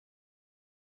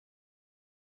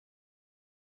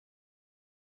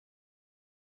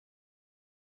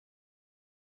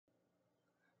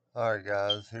Alright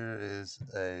guys, here is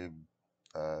a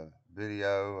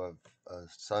video of a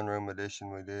sunroom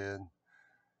edition we did.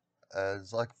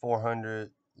 It's like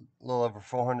 400, a little over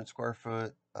 400 square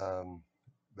foot.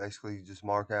 Basically you just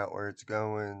mark out where it's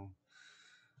going,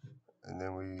 and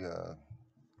then we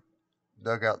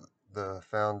dug out the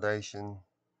foundation.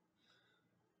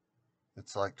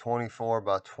 It's like 24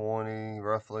 by 20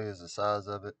 roughly is the size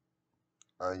of it.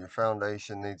 Your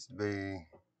foundation needs to be,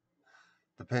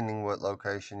 depending what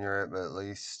location you're at, but at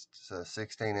least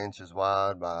 16 inches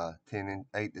wide by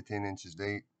 8 to 10 inches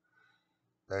deep.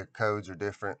 Their codes are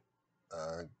different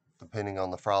uh, depending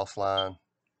on the frost line.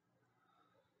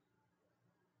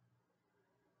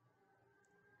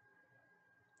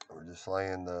 We're just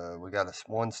laying we got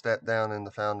one step down in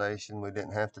the foundation. We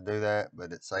didn't have to do that,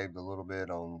 but it saved a little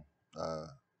bit on,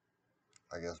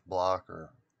 I guess, block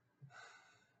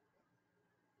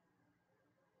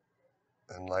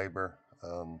and labor.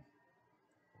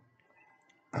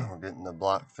 We're getting the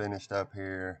block finished up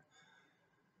here.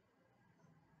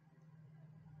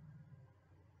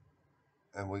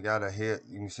 And we got to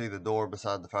you can see the door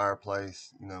beside the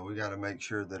fireplace. We got to make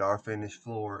sure that our finished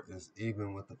floor is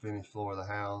even with the finished floor of the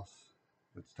house,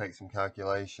 which takes some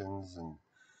calculations and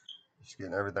just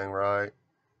getting everything right.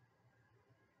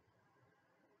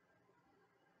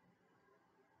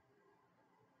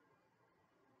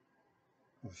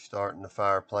 We're starting the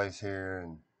fireplace here,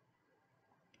 and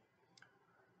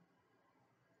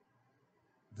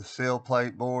the sill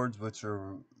plate boards, which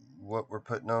are what we're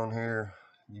putting on here.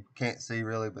 You can't see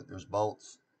really, but there's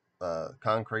bolts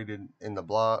concreted in the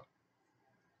block,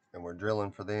 and we're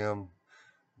drilling for them.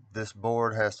 This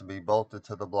board has to be bolted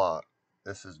to the block.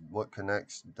 This is what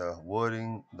connects the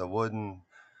wooden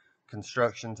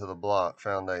construction to the block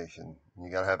foundation.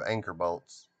 You got to have anchor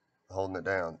bolts holding it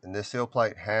down, and this sill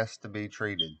plate has to be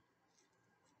treated.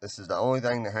 This is the only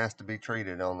thing that has to be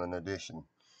treated on an addition,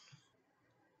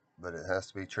 but it has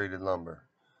to be treated lumber.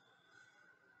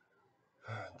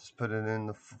 Just put it in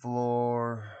the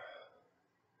floor.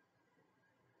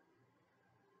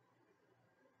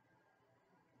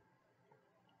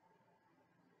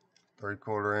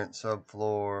 Three-quarter inch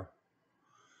subfloor.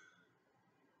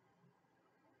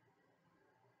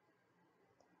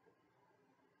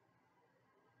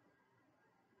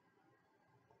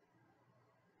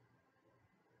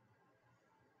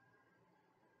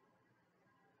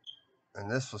 And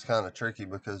this was kind of tricky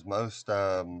because most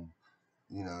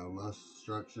most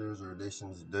structures or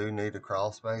additions do need a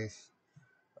crawl space.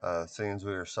 Seeing as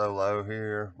we are so low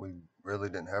here, we really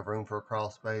didn't have room for a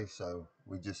crawl space, so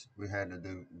we had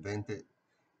to vent it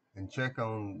and check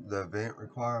on the vent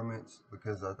requirements,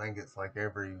 because I think it's like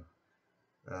every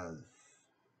uh,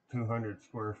 200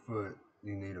 square foot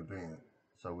you need a vent.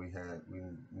 So we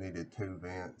needed two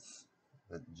vents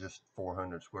at just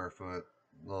 400 square foot,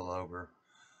 a little over.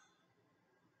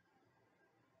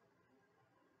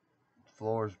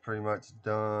 Floor's pretty much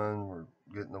done. We're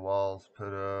getting the walls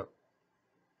put up.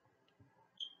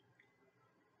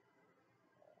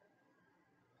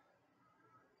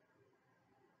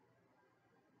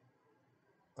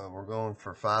 We're going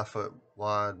for 5-foot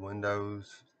wide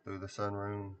windows through the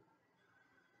sunroom.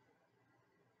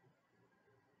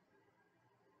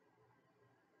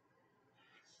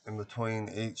 In between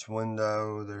each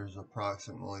window, there's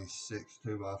approximately 6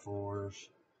 2x4s.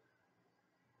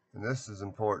 And this is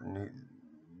important.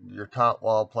 Your top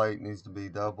wall plate needs to be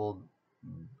doubled,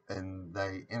 and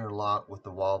they interlock with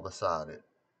the wall beside it.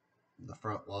 The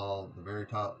front wall, the very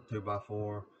top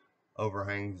 2x4,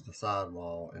 overhangs the side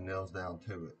wall and nails down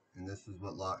to it. And this is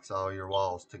what locks all your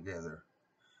walls together.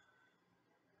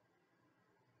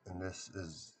 And this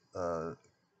is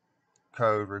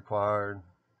code required.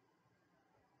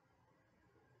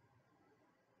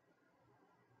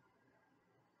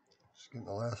 Just getting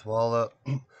the last wall up.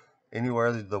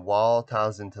 Anywhere that the wall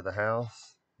ties into the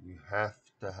house, you have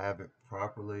to have it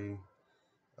properly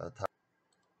tied.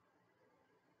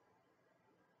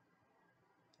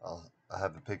 I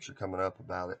have a picture coming up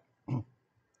about it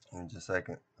in just a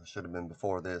second. I should have been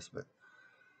before this, but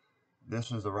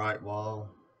this was the right wall.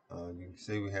 You can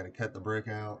see we had to cut the brick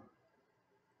out,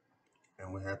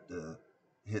 and we have to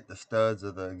hit the studs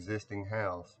of the existing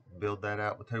house, build that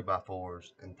out with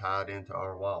 2x4s, and tie it into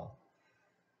our wall.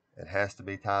 It has to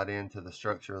be tied into the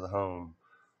structure of the home.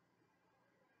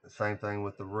 The same thing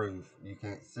with the roof. You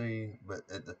can't see, but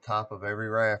at the top of every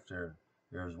rafter,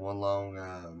 there's one long,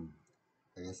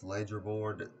 I guess, ledger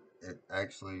board that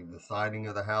the siding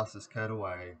of the house is cut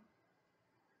away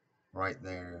right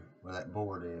there where that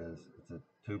board is. It's a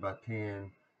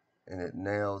 2x10, and it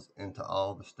nails into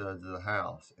all the studs of the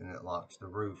house, and it locks the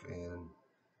roof in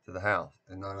to the house.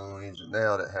 And not only is it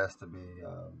nailed, it has to be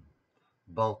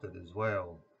bolted as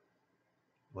well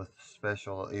with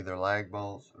special either lag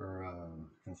bolts or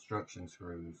construction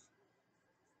screws.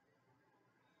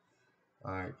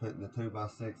 Alright, putting the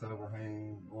 2x6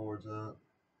 overhang boards up.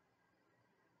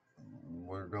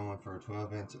 We're going for a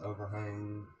 12-inch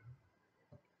overhang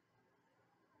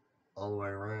all the way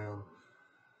around.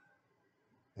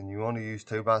 And you want to use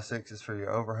 2x6s for your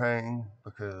overhang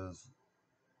because,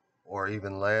 or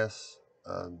even less.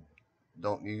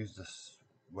 Don't use this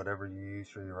whatever you use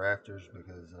for your rafters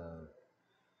because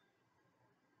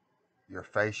your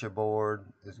fascia board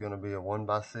is going to be a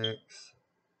 1x6.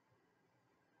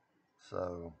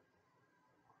 So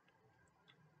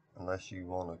unless you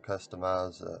want to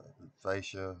customize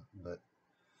fascia, but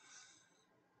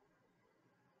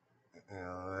you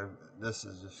know, this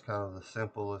is just kind of the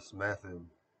simplest method.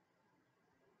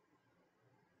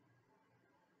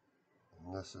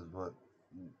 And this is what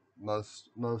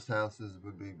most houses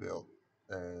would be built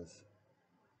as,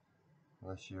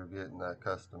 unless you're getting that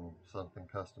something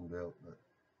custom built. But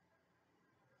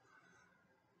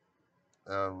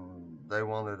they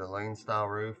wanted a lane style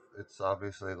roof. It's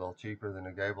obviously a little cheaper than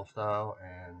a gable style,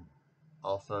 and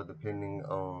also depending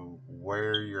on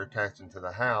where you're attaching to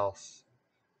the house,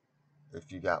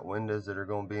 if you got windows that are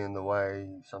going to be in the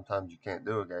way, sometimes you can't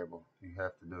do a gable. You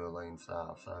have to do a lane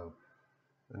style. So,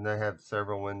 and they have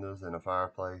several windows and a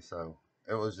fireplace, so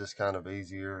it was just kind of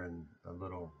easier and a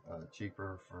little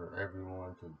cheaper for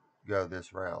everyone to go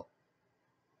this route.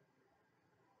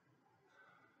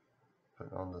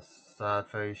 Put on the side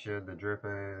fascia, the drip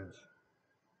edge.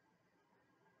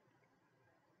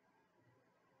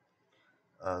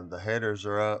 The headers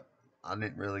are up. I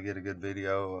didn't really get a good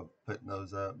video of putting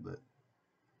those up, but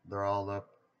they're all up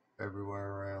everywhere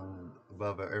around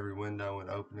above every window and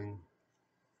opening.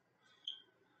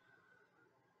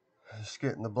 Just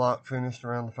getting the block finished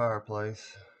around the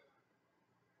fireplace.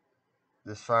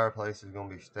 This fireplace is going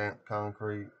to be stamped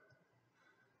concrete,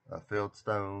 filled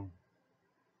stone.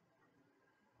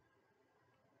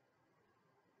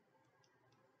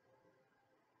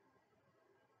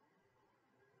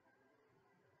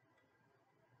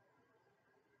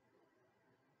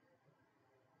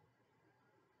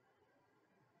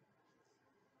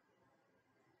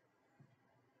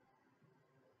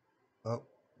 Oh,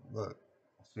 look,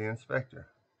 it's the inspector.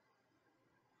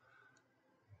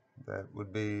 That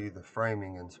would be the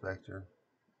framing inspector.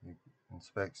 He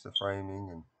inspects the framing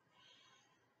and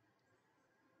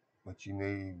what you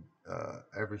need.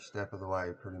 Every step of the way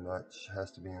pretty much has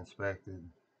to be inspected.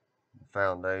 The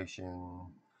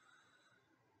foundation,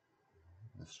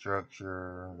 the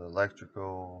structure, the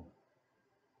electrical.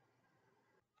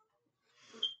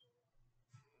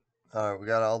 Alright, we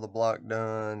got all the block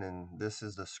done, and this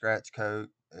is the scratch coat.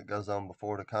 It goes on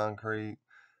before the concrete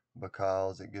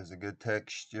because it gives a good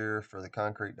texture for the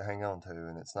concrete to hang on to,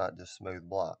 and it's not just smooth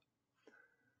block.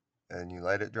 And you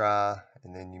let it dry,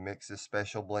 and then you mix this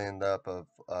special blend up of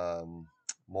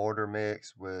mortar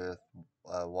mix with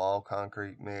wall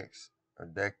concrete mix, or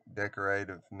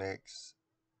decorative mix,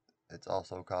 it's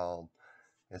also called.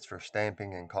 It's for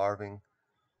stamping and carving.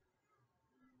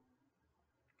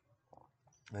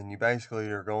 And you basically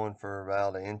are going for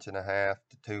about 1.5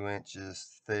 to 2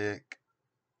 inches thick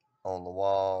on the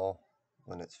wall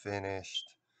when it's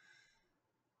finished.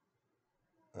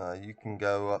 You can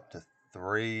go up to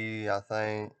 3, I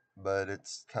think, but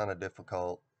it's kind of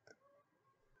difficult.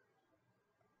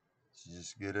 So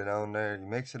just get it on there, you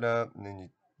mix it up, and then you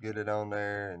get it on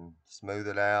there and smooth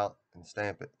it out and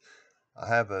stamp it. I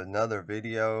have another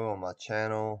video on my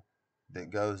channel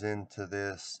that goes into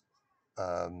this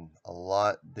a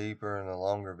lot deeper and a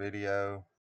longer video.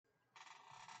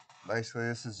 Basically,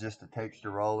 this is just a texture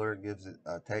roller. It gives it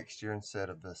a texture instead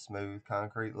of the smooth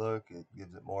concrete look. It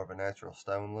gives it more of a natural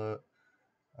stone look.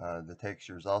 The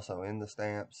texture is also in the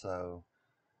stamp, so.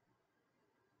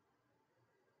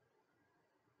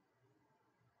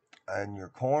 And your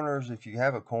corners, if you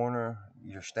have a corner,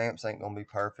 your stamps ain't gonna be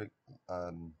perfect,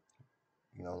 lined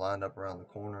up around the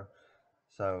corner.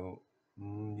 So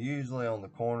usually on the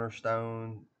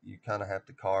cornerstone, you kind of have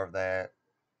to carve that.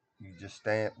 You just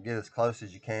stamp, get as close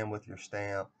as you can with your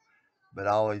stamp, but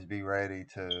always be ready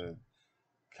to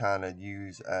kind of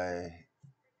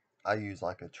I use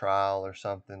like a trowel or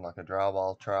something, like a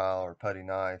drywall trowel or putty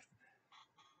knife,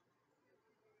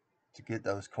 to get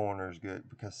those corners good,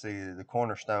 because see, the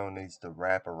cornerstone needs to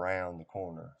wrap around the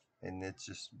corner, and it's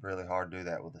just really hard to do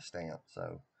that with a stamp.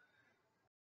 So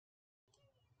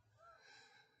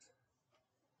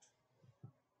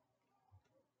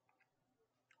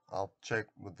I'll check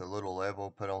with the little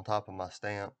level put on top of my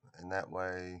stamp, and that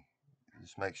way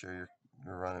just make sure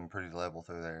you're running pretty level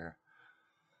through there.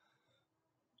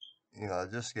 You know,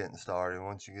 just getting started.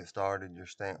 Once you get started, your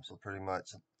stamps will pretty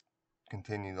much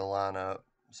continue to line up.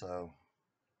 So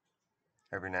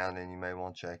every now and then you may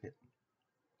want to check it.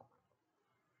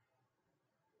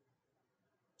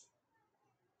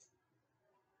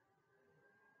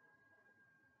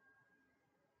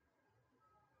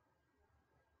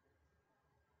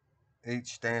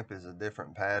 Each stamp is a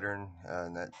different pattern,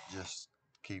 and that just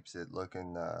keeps it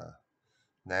looking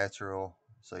natural,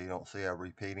 so you don't see a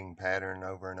repeating pattern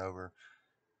over and over.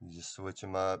 You just switch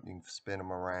them up, you can spin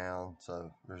them around,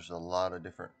 so there's a lot of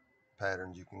different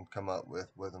patterns you can come up with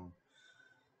them.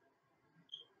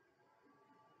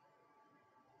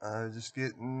 Just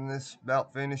getting this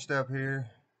about finished up here.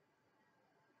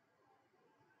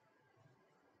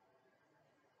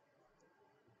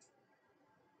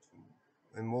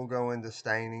 And we'll go into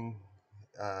staining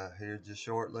here just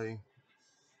shortly.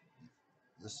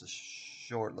 Just a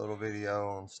short little video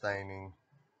on staining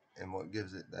and what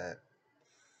gives it that,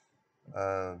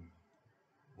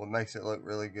 what makes it look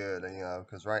really good, you know,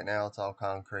 because right now it's all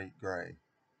concrete gray.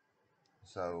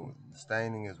 So the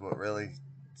staining is what really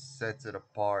sets it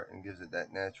apart and gives it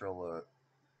that natural look.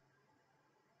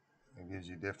 It gives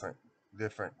you different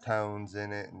tones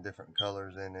in it and different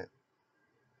colors in it.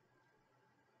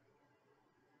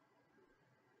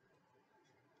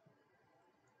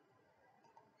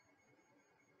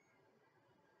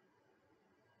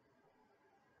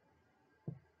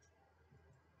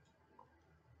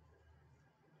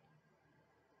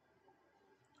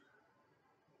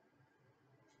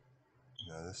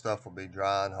 You know, this stuff will be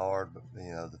dry and hard, but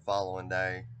you know, the following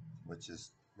day, which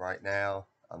is right now,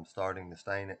 I'm starting to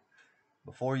stain it.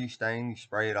 Before you stain, you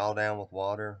spray it all down with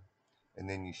water, and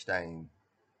then you stain.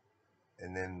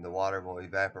 And then the water will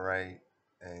evaporate,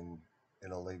 and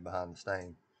it'll leave behind the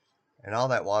stain. And all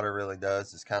that water really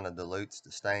does is kind of dilutes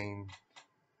the stain,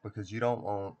 because you don't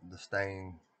want the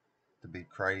stain to be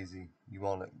crazy. You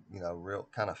want it, you know, real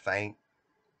kind of faint.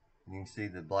 You can see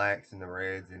the blacks and the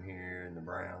reds in here and the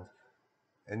browns.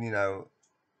 And you know,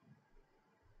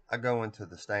 I go into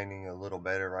the staining a little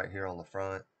better right here on the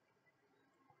front,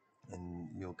 and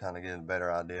you'll kind of get a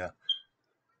better idea.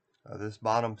 This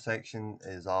bottom section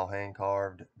is all hand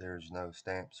carved. There's no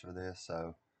stamps for this,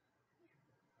 so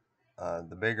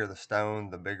the bigger the stone,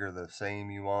 the bigger the seam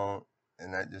you want,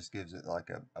 and that just gives it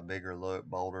like a bigger look,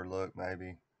 bolder look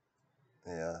maybe.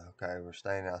 Yeah, okay, we're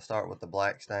staining. I start with the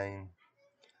black stain,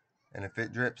 and if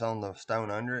it drips on the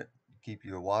stone under it, keep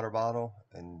you a water bottle,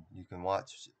 and you can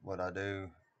watch what I do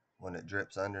when it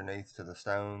drips underneath to the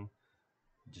stone.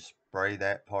 Just spray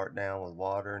that part down with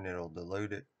water and it'll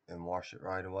dilute it and wash it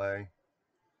right away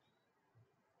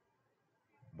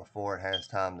before it has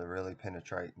time to really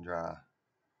penetrate and dry.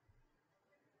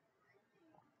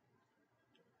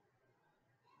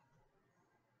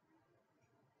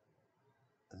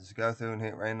 I just go through and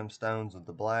hit random stones with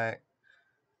the black,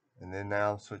 and then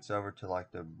now switch over to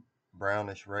like the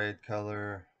brownish red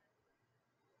color.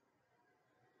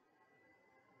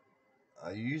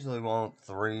 I usually want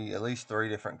at least three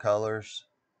different colors.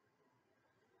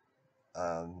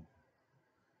 Um,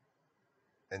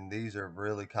 and these are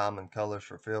really common colors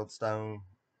for fieldstone,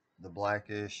 the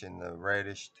blackish and the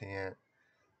reddish tint,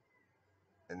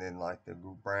 and then like the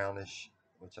brownish,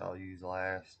 which I'll use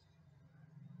last.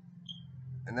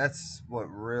 And that's what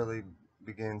really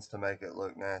begins to make it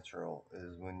look natural,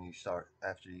 is when you start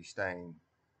after you stain.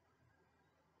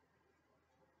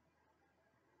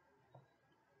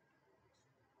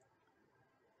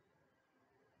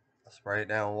 I spray it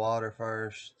down with water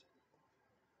first,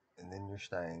 and then your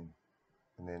stain.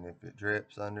 And then if it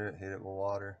drips under it, hit it with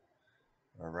water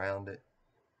around it,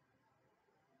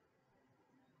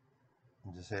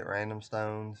 and just hit random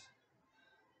stones.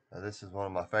 This is one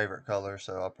of my favorite colors,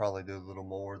 so I'll probably do a little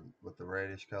more with the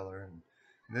reddish color. And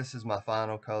this is my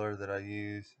final color that I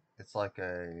use. It's like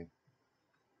I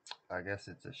guess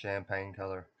it's a champagne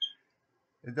color.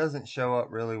 It doesn't show up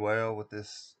really well with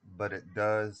this, but it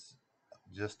does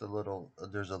just a little.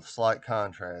 There's a slight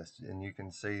contrast, and you can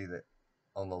see that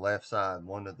on the left side,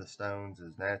 one of the stones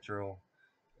is natural,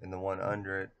 and the one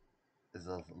under it is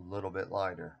a little bit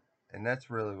lighter. And that's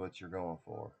really what you're going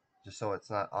for, just so it's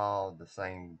not all the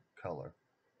same color.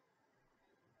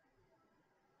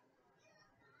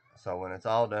 So when it's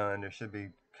all done, there should be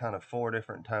kind of four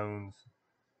different tones,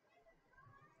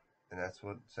 and that's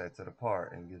what sets it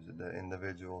apart and gives it the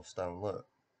individual stone look.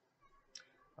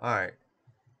 All right,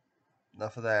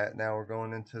 enough of that. Now we're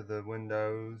going into the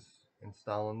windows,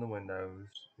 installing the windows.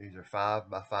 These are 5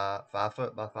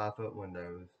 foot by 5 foot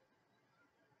windows,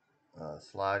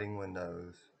 sliding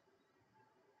windows.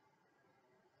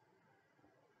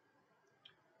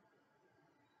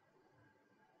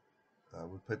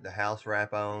 We put the house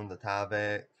wrap on, the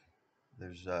Tyvek.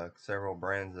 There's several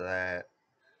brands of that.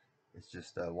 It's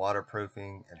just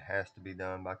waterproofing. It has to be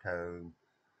done by code.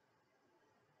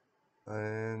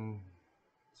 And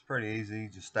it's pretty easy.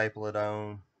 Just staple it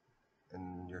on,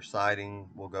 and your siding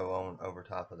will go on over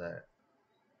top of that.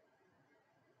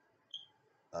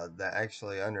 That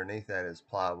actually underneath that is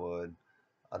plywood.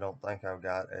 I don't think I've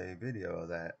got a video of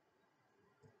that.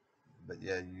 But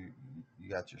yeah, you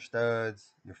got your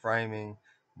studs, your framing,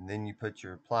 and then you put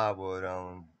your plywood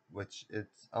on, which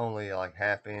it's only like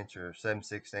 1/2 inch or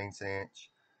 7/16 inch.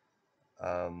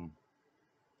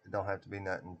 It don't have to be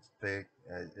nothing thick.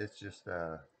 It's just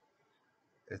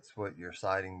it's what your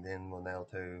siding then will nail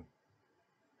to.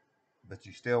 But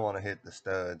you still want to hit the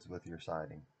studs with your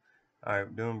siding. All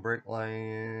right, doing brick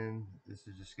laying. This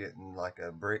is just getting like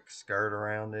a brick skirt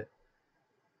around it.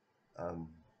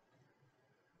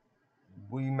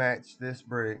 We matched this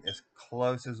brick as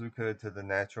close as we could to the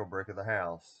natural brick of the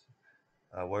house.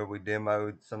 Where we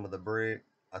demoed some of the brick,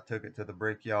 I took it to the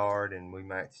brick yard and we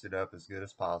matched it up as good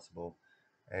as possible.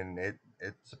 And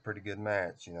it's a pretty good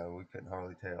match, you know, we couldn't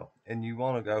hardly tell. And you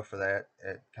want to go for that.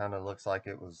 It kind of looks like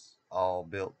it was all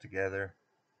built together.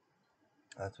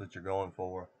 That's what you're going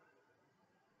for.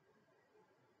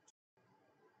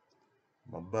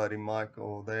 My buddy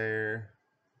Michael there,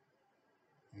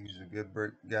 he's a good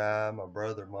brick guy. My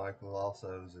brother Michael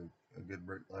also is a good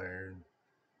bricklayer.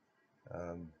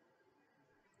 Um,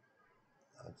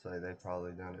 I'd say they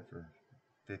probably done it for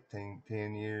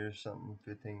 10 years, something,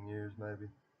 15 years maybe.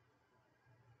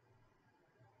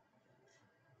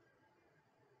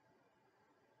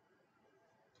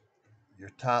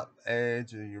 Your top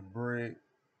edge of your brick,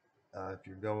 if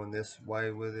you're going this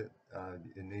way with it,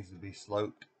 it needs to be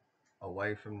sloped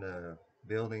away from the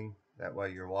building. That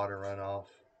way your water runoff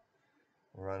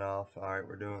will run off. All right,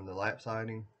 we're doing the lap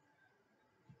siding.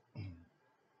 Just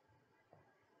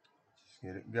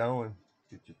get it going.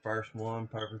 Get your first one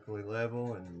perfectly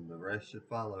level and the rest should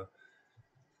follow.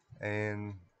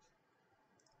 And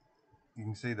you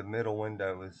can see the middle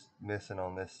window is missing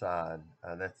on this side.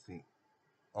 That's the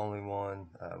only one.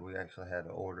 We actually had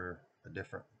to order a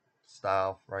different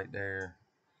style right there.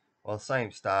 Well,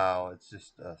 same style, it's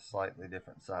just a slightly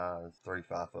different size, 3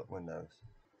 5-foot windows.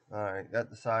 Alright,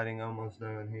 got the siding almost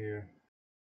done here.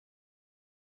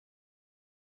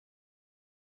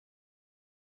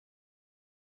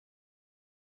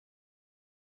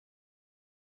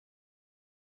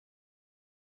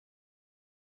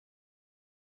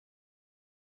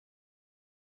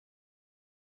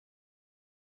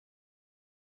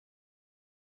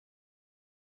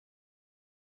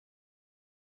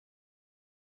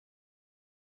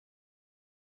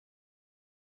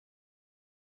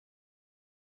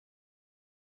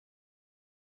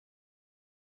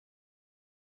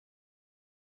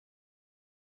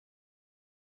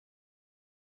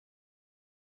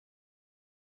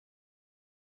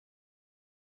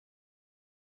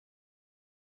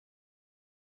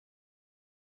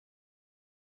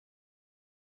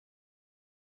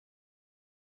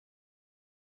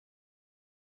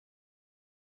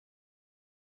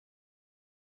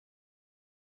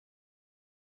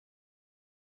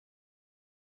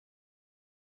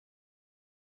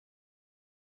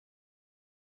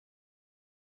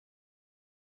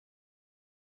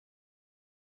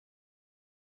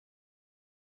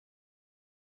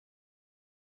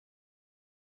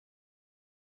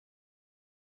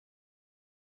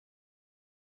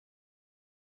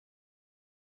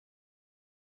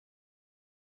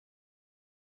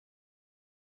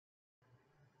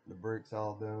 The brick's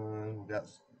all done. We got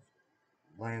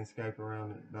landscape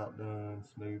around it about done,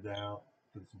 smoothed out.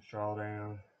 Put some straw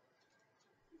down.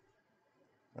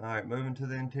 Alright, moving to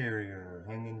the interior.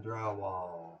 Hanging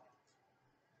drywall.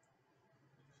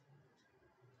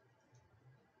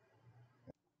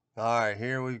 Alright,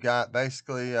 here we've got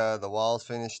basically the walls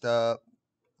finished up.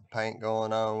 Paint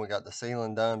going on. We got the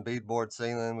ceiling done, beadboard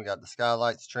ceiling. We got the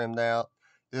skylights trimmed out.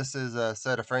 This is a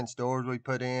set of French doors we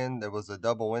put in. There was a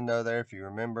double window there, if you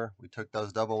remember. We took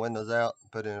those double windows out and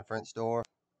put in a French door.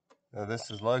 This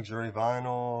is luxury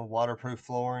vinyl, waterproof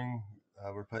flooring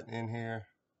we're putting in here.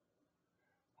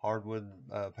 Hardwood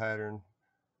pattern.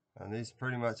 And these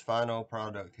pretty much final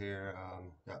product here.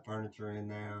 Got furniture in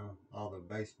now, all the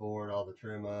baseboard, all the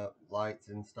trim up, lights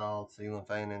installed, ceiling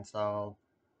fan installed.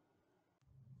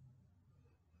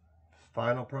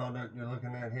 Final product you're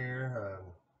looking at here.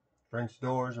 French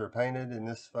doors are painted in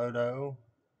this photo.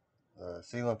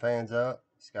 Ceiling fans up,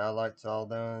 skylights all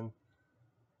done.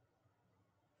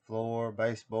 Floor,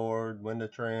 baseboard, window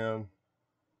trim.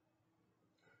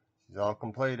 She's all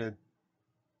completed.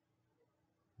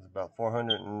 It's about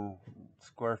 400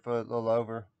 square foot, a little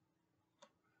over.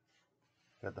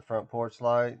 Got the front porch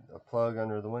light, a plug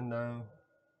under the window,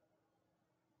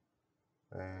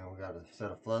 and we got a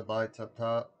set of floodlights up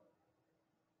top,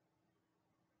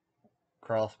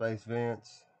 crawl space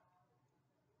vents.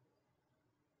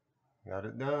 Got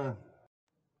it done.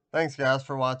 Thanks guys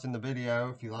for watching the video.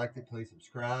 If you liked it, please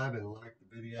subscribe and like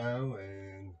the video,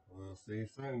 and we'll see you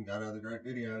soon. Got other great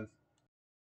videos.